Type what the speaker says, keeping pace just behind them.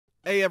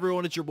Hey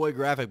everyone, it's your boy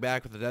Graphic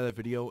back with another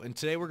video, and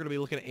today we're going to be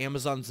looking at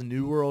Amazon's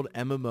New World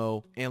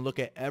MMO and look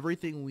at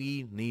everything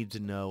we need to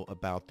know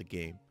about the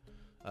game.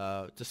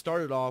 To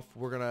start it off,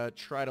 we're going to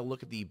try to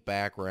look at the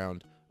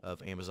background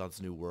of Amazon's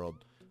New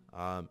World.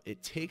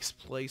 It takes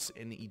place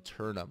in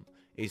Eternum,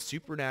 a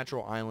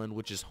supernatural island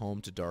which is home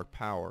to dark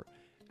power.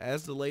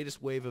 As the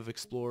latest wave of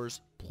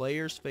explorers,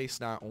 players face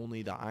not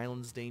only the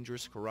island's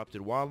dangerous corrupted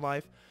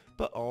wildlife,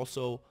 but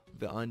also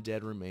the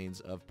undead remains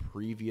of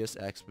previous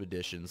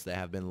expeditions that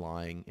have been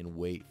lying in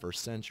wait for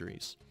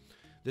centuries.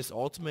 This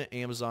ultimate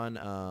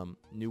Amazon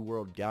New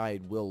World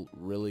guide will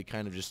really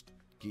kind of just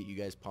get you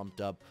guys pumped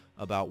up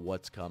about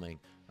what's coming.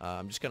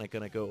 I'm just gonna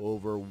go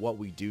over what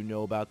we do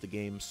know about the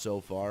game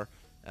so far.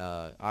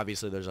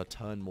 Obviously there's a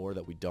ton more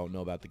that we don't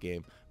know about the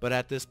game, but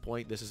at this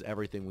point this is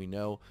everything we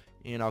know,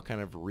 and I'll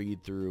kind of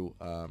read through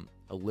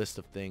a list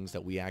of things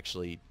that we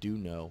actually do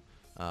know,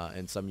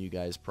 and some of you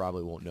guys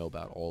probably won't know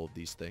about all of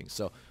these things.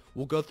 So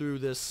we'll go through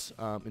this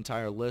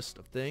entire list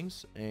of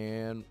things,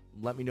 and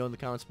let me know in the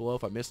comments below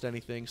if I missed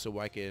anything so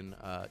I can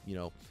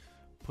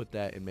put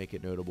that and make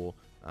it notable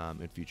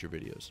in future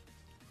videos.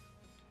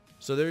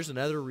 So there's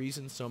another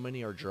reason so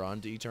many are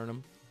drawn to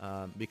Eternum,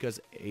 because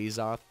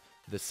Azoth,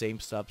 the same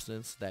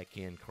substance that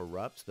can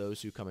corrupt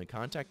those who come in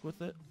contact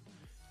with it,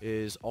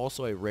 is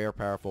also a rare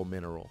powerful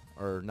mineral,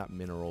 or not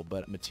mineral,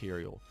 but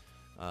material.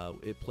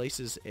 It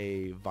places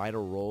a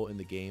vital role in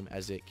the game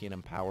as it can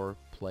empower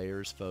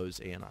players, foes,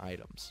 and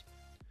items.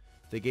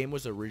 The game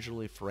was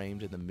originally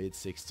framed in the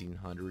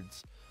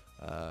mid-1600s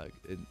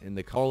in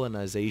the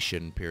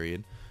colonization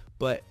period,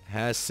 but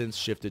has since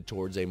shifted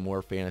towards a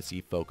more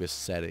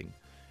fantasy-focused setting.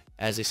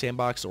 As a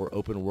sandbox or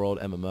open world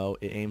MMO,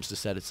 it aims to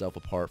set itself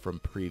apart from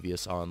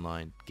previous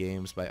online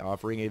games by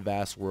offering a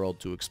vast world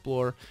to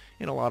explore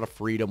and a lot of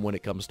freedom when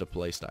it comes to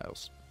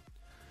playstyles.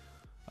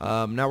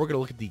 Now we're going to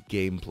look at the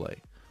gameplay.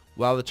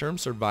 While the term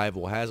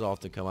survival has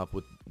often come up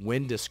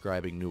when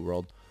describing New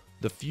World,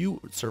 the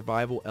few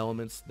survival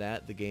elements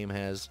that the game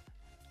has,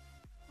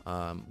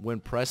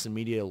 when press and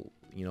media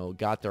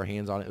got their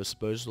hands on it, was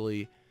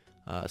supposedly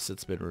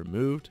since been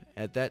removed.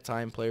 At that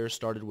time, players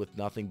started with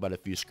nothing but a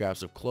few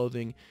scraps of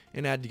clothing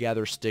and had to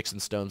gather sticks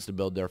and stones to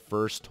build their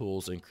first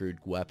tools and crude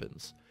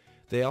weapons.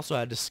 They also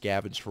had to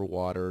scavenge for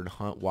water and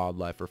hunt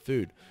wildlife for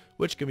food,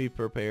 which can be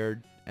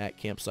prepared at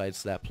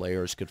campsites that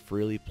players could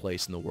freely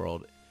place in the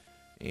world,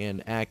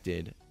 and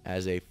acted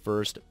as a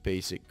first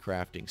basic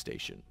crafting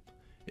station.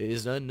 It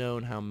is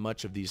unknown how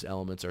much of these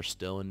elements are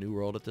still in New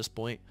World at this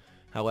point.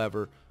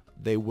 However,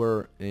 they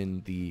were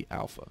in the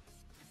alpha.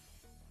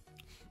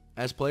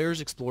 As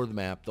players explore the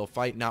map, they'll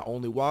fight not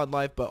only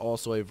wildlife, but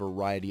also a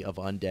variety of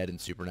undead and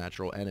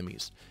supernatural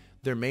enemies.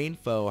 Their main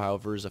foe,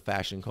 however, is a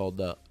faction called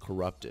the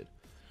Corrupted.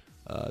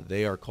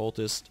 They are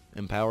cultists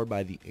empowered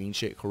by the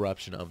ancient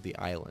corruption of the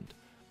island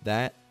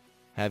that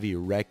have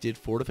erected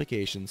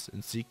fortifications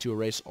and seek to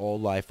erase all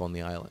life on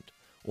the island,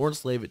 or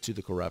enslave it to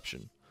the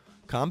corruption.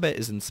 Combat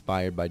is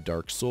inspired by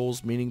Dark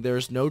Souls, meaning there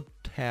is no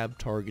tab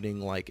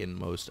targeting like in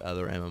most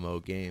other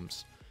MMO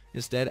games.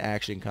 Instead,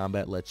 action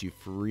combat lets you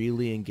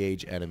freely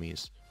engage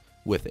enemies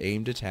with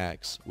aimed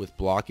attacks, with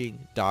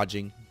blocking,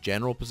 dodging,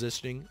 general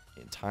positioning,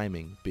 and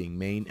timing being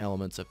main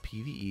elements of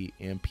PVE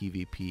and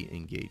PVP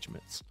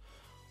engagements.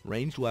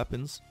 Ranged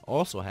weapons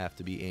also have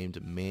to be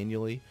aimed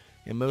manually,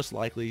 and most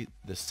likely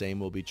the same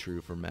will be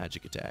true for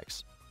magic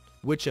attacks,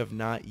 which have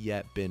not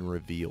yet been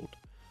revealed.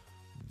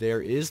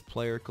 There is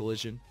player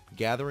collision.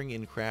 Gathering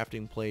and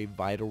crafting play a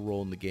vital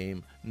role in the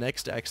game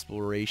next to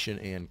exploration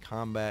and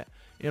combat,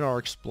 and are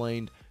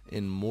explained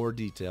in more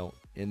detail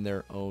in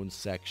their own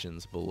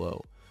sections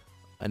below.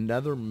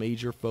 Another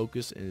major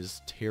focus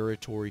is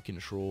territory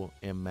control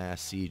and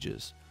mass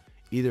sieges,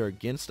 either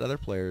against other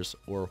players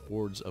or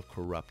hordes of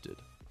corrupted.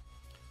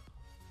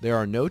 There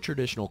are no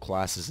traditional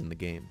classes in the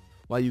game.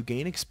 While you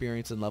gain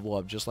experience and level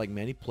up just like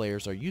many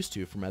players are used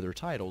to from other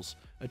titles,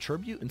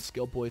 attribute and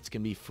skill points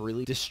can be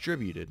freely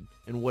distributed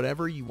in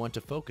whatever you want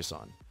to focus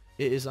on.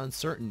 It is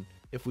uncertain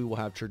if we will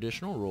have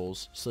traditional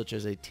roles such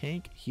as a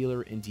tank,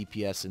 healer, and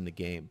DPS in the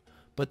game,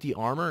 but the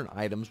armor and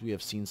items we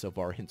have seen so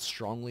far hint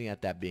strongly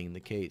at that being the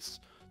case,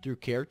 through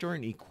character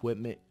and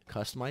equipment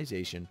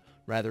customization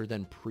rather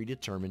than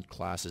predetermined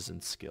classes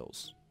and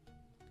skills.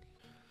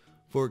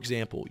 For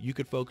example, you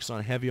could focus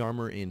on heavy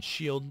armor and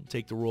shield,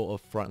 take the role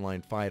of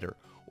frontline fighter,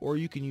 or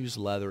you can use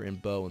leather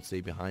and bow and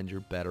stay behind your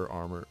better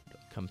armored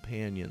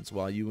companions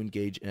while you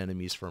engage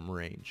enemies from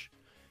range.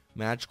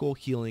 Magical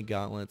healing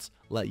gauntlets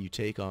let you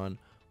take on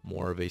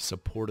more of a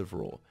supportive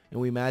role,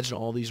 and we imagine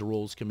all these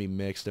roles can be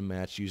mixed and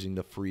matched using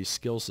the free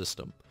skill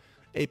system.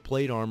 A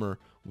plate armor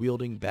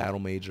wielding battle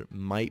mage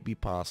might be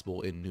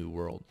possible in New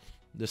World.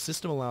 The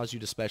system allows you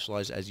to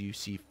specialize as you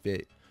see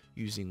fit,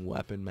 using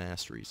weapon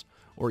masteries,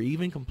 or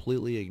even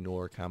completely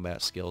ignore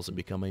combat skills and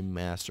become a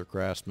master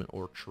craftsman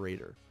or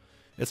trader.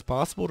 It's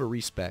possible to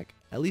respec,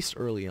 at least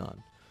early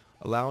on,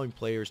 allowing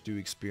players to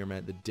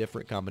experiment the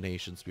different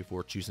combinations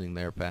before choosing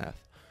their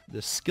path.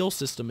 The skill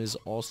system is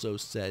also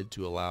said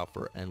to allow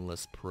for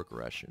endless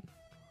progression.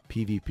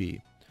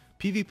 PvP.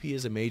 PvP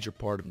is a major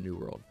part of New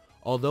World.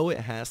 Although it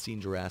has seen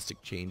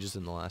drastic changes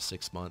in the last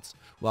 6 months,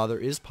 while there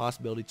is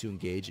possibility to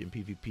engage in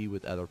PvP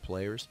with other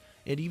players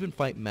and even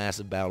fight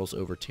massive battles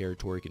over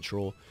territory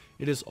control,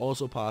 it is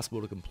also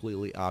possible to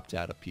completely opt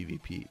out of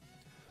PvP.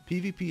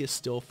 PvP is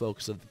still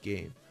focus of the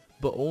game,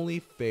 but only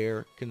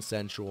fair,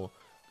 consensual,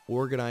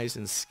 organized,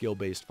 and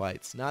skill-based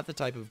fights, not the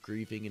type of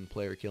griefing and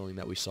player killing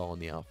that we saw in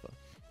the alpha.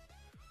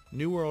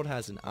 New World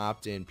has an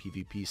opt-in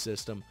PvP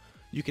system.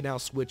 You can now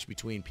switch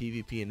between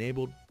PvP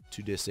enabled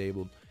to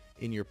disabled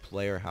in your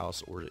player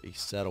house or a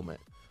settlement,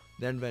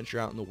 then venture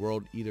out in the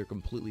world either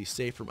completely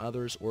safe from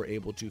others or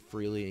able to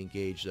freely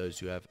engage those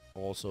who have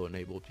also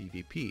enabled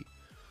PvP.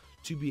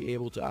 To be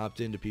able to opt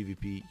into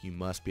PvP, you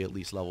must be at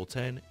least level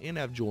 10 and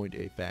have joined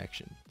a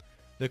faction.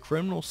 The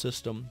criminal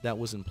system that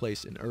was in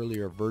place in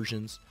earlier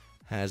versions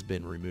has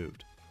been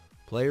removed.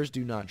 Players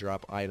do not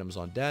drop items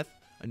on death,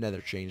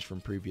 another change from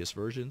previous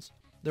versions.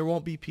 There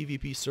won't be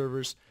PvP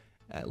servers,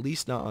 at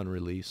least not on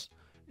release,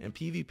 and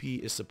PvP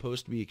is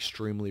supposed to be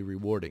extremely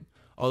rewarding.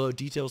 Although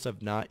details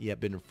have not yet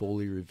been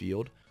fully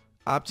revealed,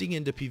 opting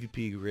into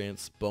PvP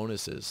grants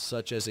bonuses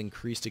such as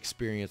increased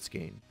experience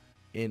gain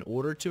in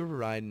order to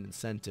provide an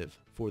incentive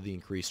for the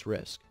increased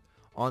risk.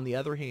 On the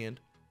other hand,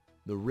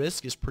 the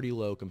risk is pretty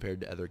low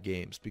compared to other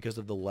games because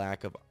of the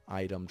lack of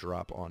item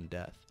drop on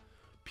death.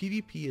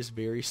 PvP is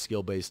very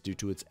skill based due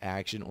to its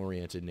action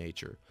oriented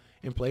nature,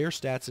 and player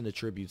stats and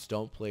attributes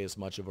don't play as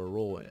much of a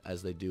role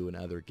as they do in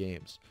other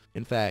games.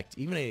 In fact,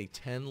 even a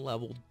 10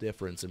 level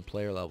difference in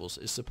player levels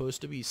is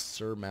supposed to be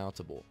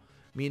surmountable,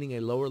 meaning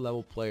a lower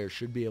level player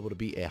should be able to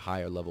beat a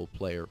higher level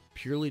player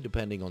purely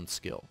depending on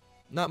skill.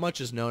 Not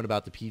much is known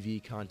about the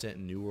PvE content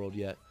in New World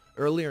yet.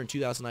 Earlier in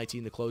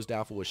 2019, the closed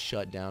alpha was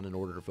shut down in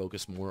order to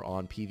focus more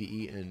on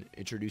PvE and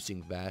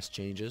introducing vast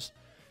changes,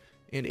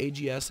 and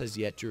AGS has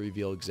yet to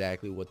reveal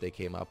exactly what they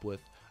came up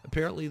with.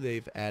 Apparently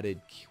they've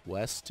added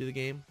quests to the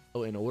game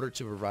in order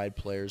to provide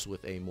players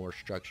with a more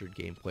structured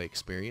gameplay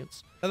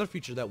experience. Another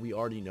feature that we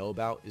already know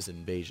about is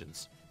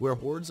invasions, where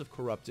hordes of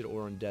corrupted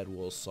or undead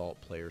will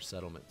assault player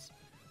settlements.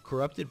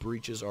 Corrupted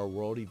breaches are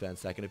world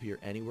events that can appear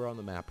anywhere on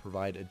the map,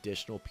 provide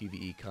additional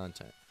PvE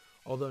content,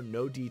 although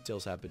no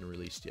details have been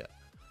released yet.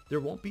 There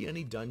won't be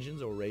any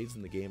dungeons or raids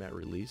in the game at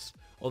release,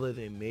 although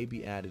they may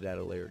be added at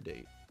a later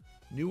date.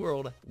 New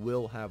World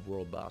will have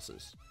world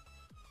bosses.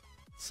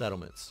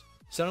 Settlements.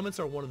 Settlements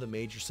are one of the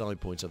major selling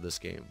points of this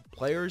game.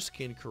 Players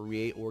can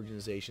create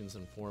organizations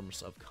in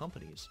forms of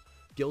companies,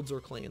 guilds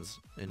or clans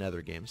in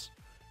other games,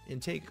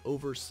 and take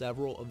over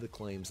several of the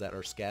claims that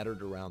are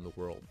scattered around the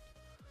world,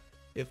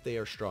 if they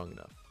are strong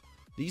enough.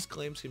 These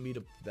claims can be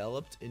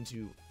developed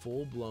into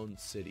full-blown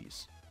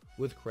cities,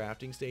 with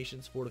crafting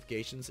stations,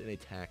 fortifications, and a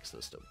tax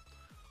system.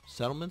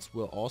 Settlements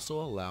will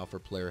also allow for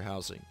player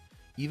housing,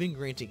 even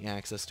granting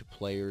access to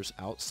players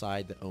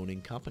outside the owning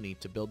company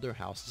to build their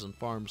houses and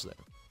farms there,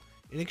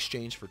 in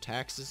exchange for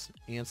taxes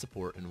and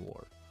support in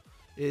war.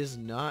 It is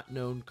not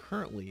known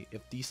currently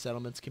if these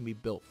settlements can be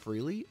built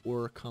freely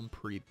or come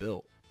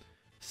pre-built.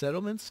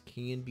 Settlements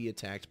can be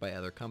attacked by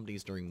other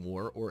companies during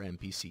war or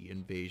NPC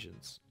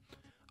invasions.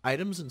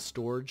 Items and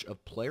storage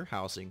of player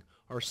housing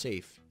are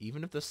safe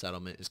even if the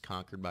settlement is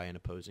conquered by an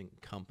opposing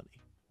company.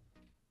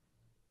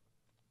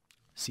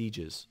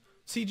 Sieges.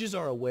 Sieges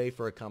are a way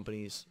for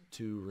companies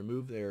to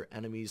remove their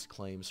enemies'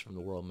 claims from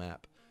the world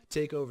map,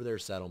 take over their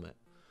settlement.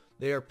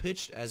 They are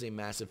pitched as a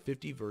massive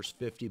 50 vs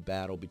 50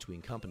 battle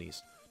between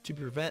companies. To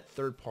prevent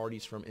third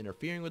parties from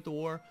interfering with the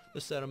war, the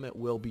settlement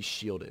will be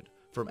shielded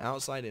from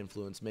outside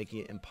influence, making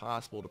it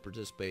impossible to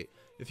participate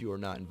if you are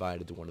not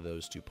invited to one of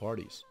those two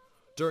parties.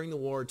 During the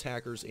war,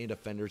 attackers and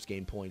defenders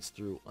gain points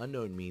through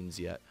unknown means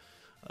yet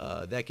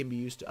that can be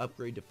used to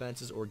upgrade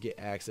defenses or get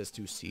access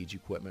to siege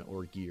equipment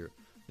or gear.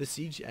 The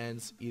siege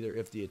ends either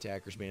if the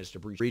attackers manage to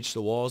breach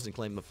the walls and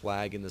claim the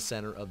flag in the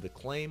center of the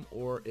claim,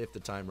 or if the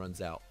time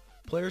runs out.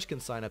 Players can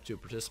sign up to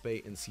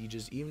participate in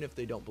sieges even if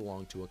they don't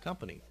belong to a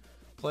company.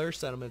 Player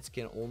settlements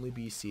can only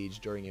be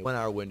sieged during a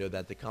 1-hour window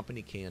that the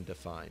company can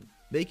define,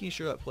 making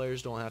sure that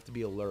players don't have to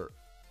be alert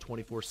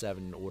 24/7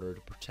 in order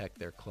to protect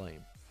their claim.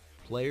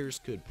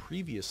 Players could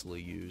previously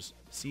use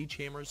siege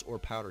hammers or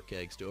powder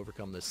kegs to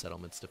overcome the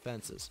settlement's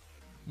defenses.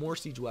 More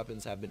siege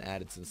weapons have been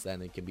added since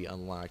then and can be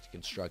unlocked and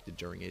constructed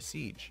during a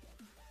siege.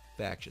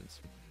 Factions.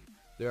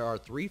 There are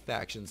 3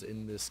 factions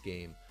in this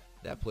game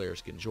that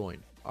players can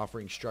join,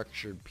 offering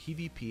structured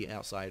PvP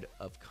outside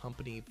of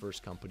company versus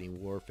company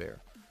warfare.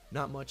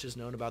 Not much is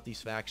known about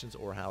these factions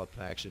or how a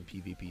faction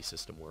PvP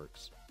system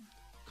works.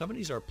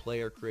 Companies are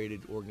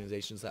player-created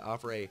organizations that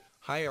offer a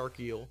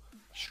hierarchical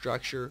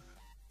structure.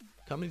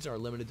 Companies are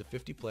limited to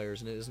 50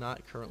 players, and it is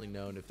not currently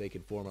known if they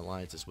can form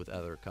alliances with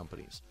other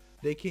companies.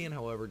 They can,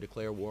 however,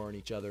 declare war on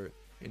each other,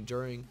 and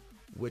during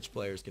which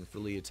players can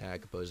freely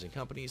attack opposing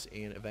companies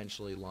and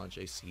eventually launch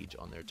a siege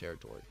on their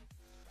territory.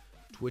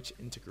 Twitch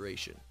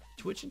integration.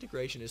 Twitch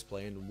integration is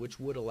planned, which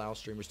would allow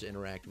streamers to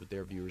interact with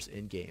their viewers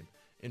in-game,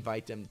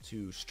 invite them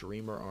to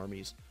streamer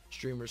armies.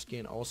 Streamers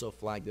can also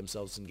flag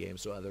themselves in-game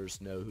so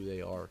others know who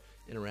they are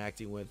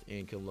interacting with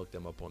and can look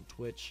them up on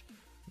Twitch.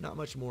 Not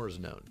much more is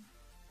known.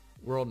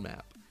 World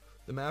map.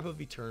 The map of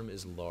Eternum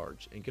is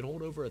large and can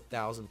hold over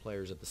 1,000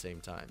 players at the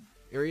same time.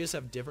 Areas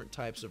have different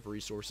types of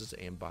resources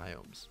and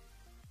biomes.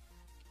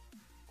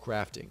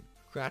 Crafting.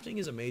 Crafting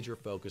is a major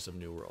focus of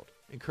New World,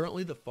 and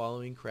currently the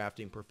following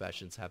crafting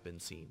professions have been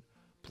seen: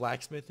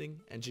 blacksmithing,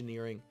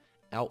 engineering,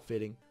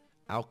 outfitting,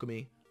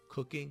 alchemy,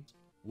 cooking,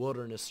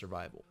 wilderness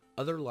survival.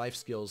 Other life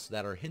skills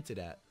that are hinted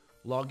at: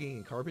 logging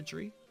and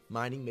carpentry,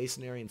 mining,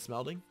 masonry and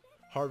smelting,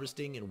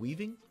 harvesting and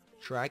weaving,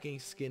 tracking,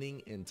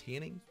 skinning and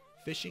tanning,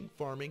 fishing,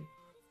 farming,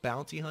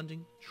 bounty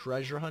hunting,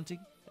 treasure hunting,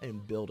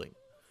 and building.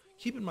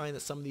 Keep in mind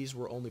that some of these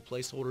were only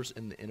placeholders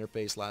in the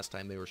interface last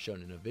time they were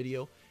shown in a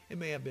video and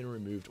may have been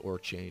removed or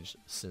changed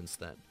since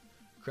then.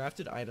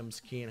 Crafted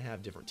items can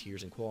have different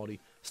tiers in quality: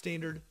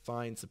 standard,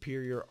 fine,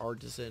 superior,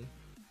 artisan,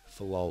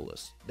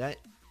 flawless. That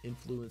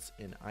influence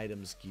an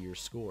item's gear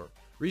score.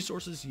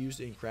 Resources used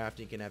in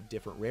crafting can have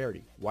different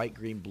rarity: white,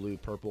 green, blue,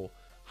 purple.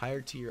 Higher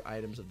tier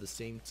items of the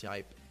same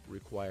type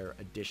require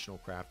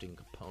additional crafting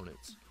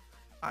components.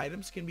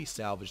 Items can be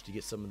salvaged to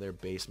get some of their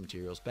base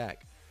materials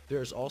back.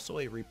 There is also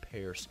a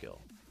repair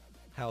skill.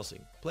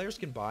 Housing. Players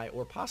can buy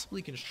or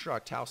possibly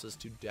construct houses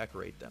to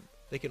decorate them.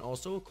 They can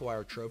also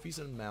acquire trophies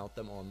and mount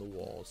them on the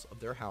walls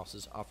of their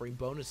houses, offering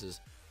bonuses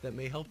that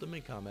may help them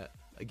in combat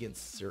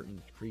against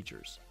certain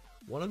creatures.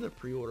 One of the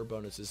pre-order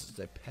bonuses is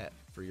a pet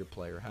for your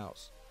player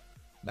house.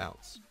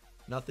 Mounts.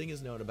 Nothing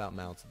is known about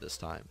mounts at this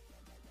time.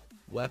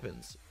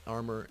 Weapons,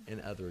 armor, and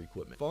other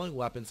equipment. The following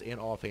weapons and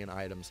offhand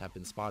items have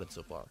been spotted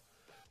so far: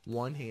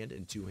 one-hand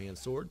and two-hand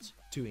swords,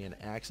 two-hand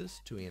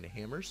axes, two-hand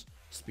hammers,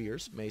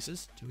 spears,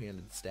 maces,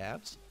 two-handed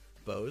staves,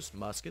 bows,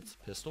 muskets,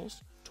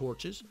 pistols,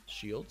 torches,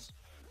 shields.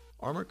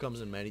 Armor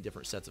comes in many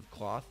different sets of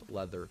cloth,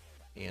 leather,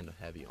 and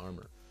heavy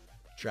armor.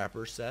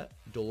 Trapper set,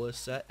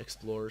 duelist set,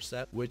 explorer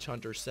set, witch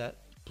hunter set,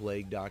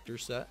 plague doctor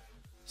set,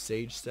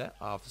 sage set,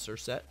 officer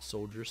set,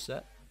 soldier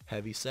set,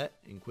 heavy set,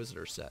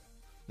 inquisitor set.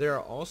 There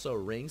are also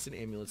rings and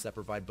amulets that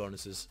provide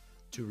bonuses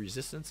to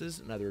resistances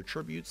and other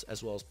attributes,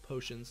 as well as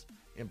potions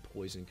and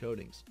poison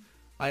coatings.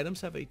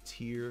 Items have a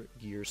tier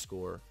gear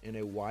score and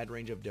a wide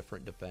range of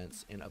different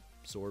defense and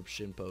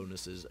absorption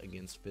bonuses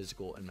against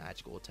physical and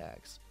magical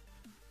attacks.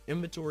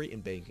 Inventory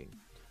and banking.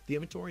 The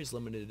inventory is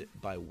limited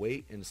by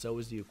weight, and so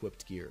is the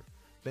equipped gear.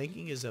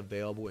 Banking is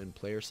available in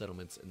player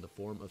settlements in the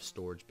form of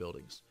storage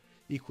buildings.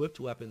 Equipped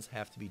weapons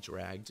have to be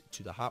dragged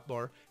to the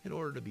hotbar in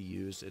order to be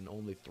used, and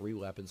only 3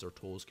 weapons or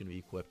tools can be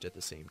equipped at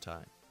the same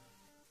time.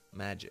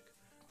 Magic.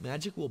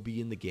 Magic will be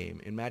in the game,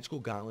 and magical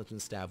gauntlets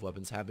and staff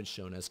weapons have been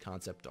shown as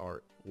concept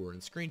art or in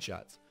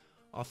screenshots.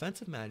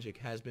 Offensive magic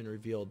has been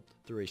revealed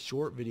through a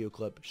short video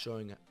clip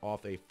showing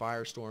off a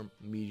firestorm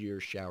meteor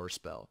shower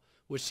spell,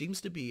 which seems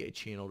to be a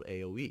channeled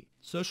AoE.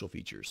 Social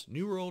features.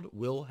 New World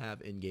will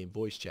have in-game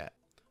voice chat.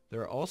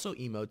 There are also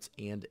emotes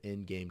and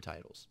in-game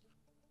titles.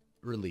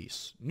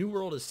 Release. New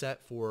World is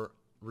set for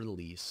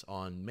release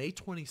on May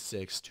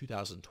 26,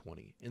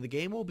 2020, and the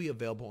game will be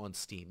available on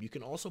Steam. You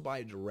can also buy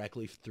it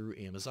directly through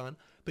Amazon,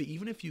 but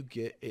even if you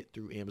get it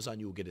through Amazon,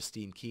 you will get a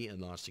Steam key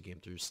and launch the game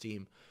through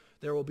Steam.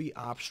 There will be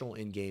optional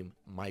in-game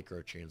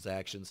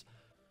microtransactions.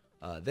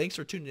 Thanks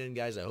for tuning in,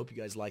 guys. I hope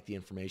you guys liked the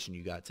information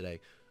you got today,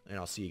 and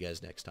I'll see you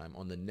guys next time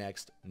on the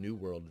next New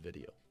World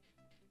video.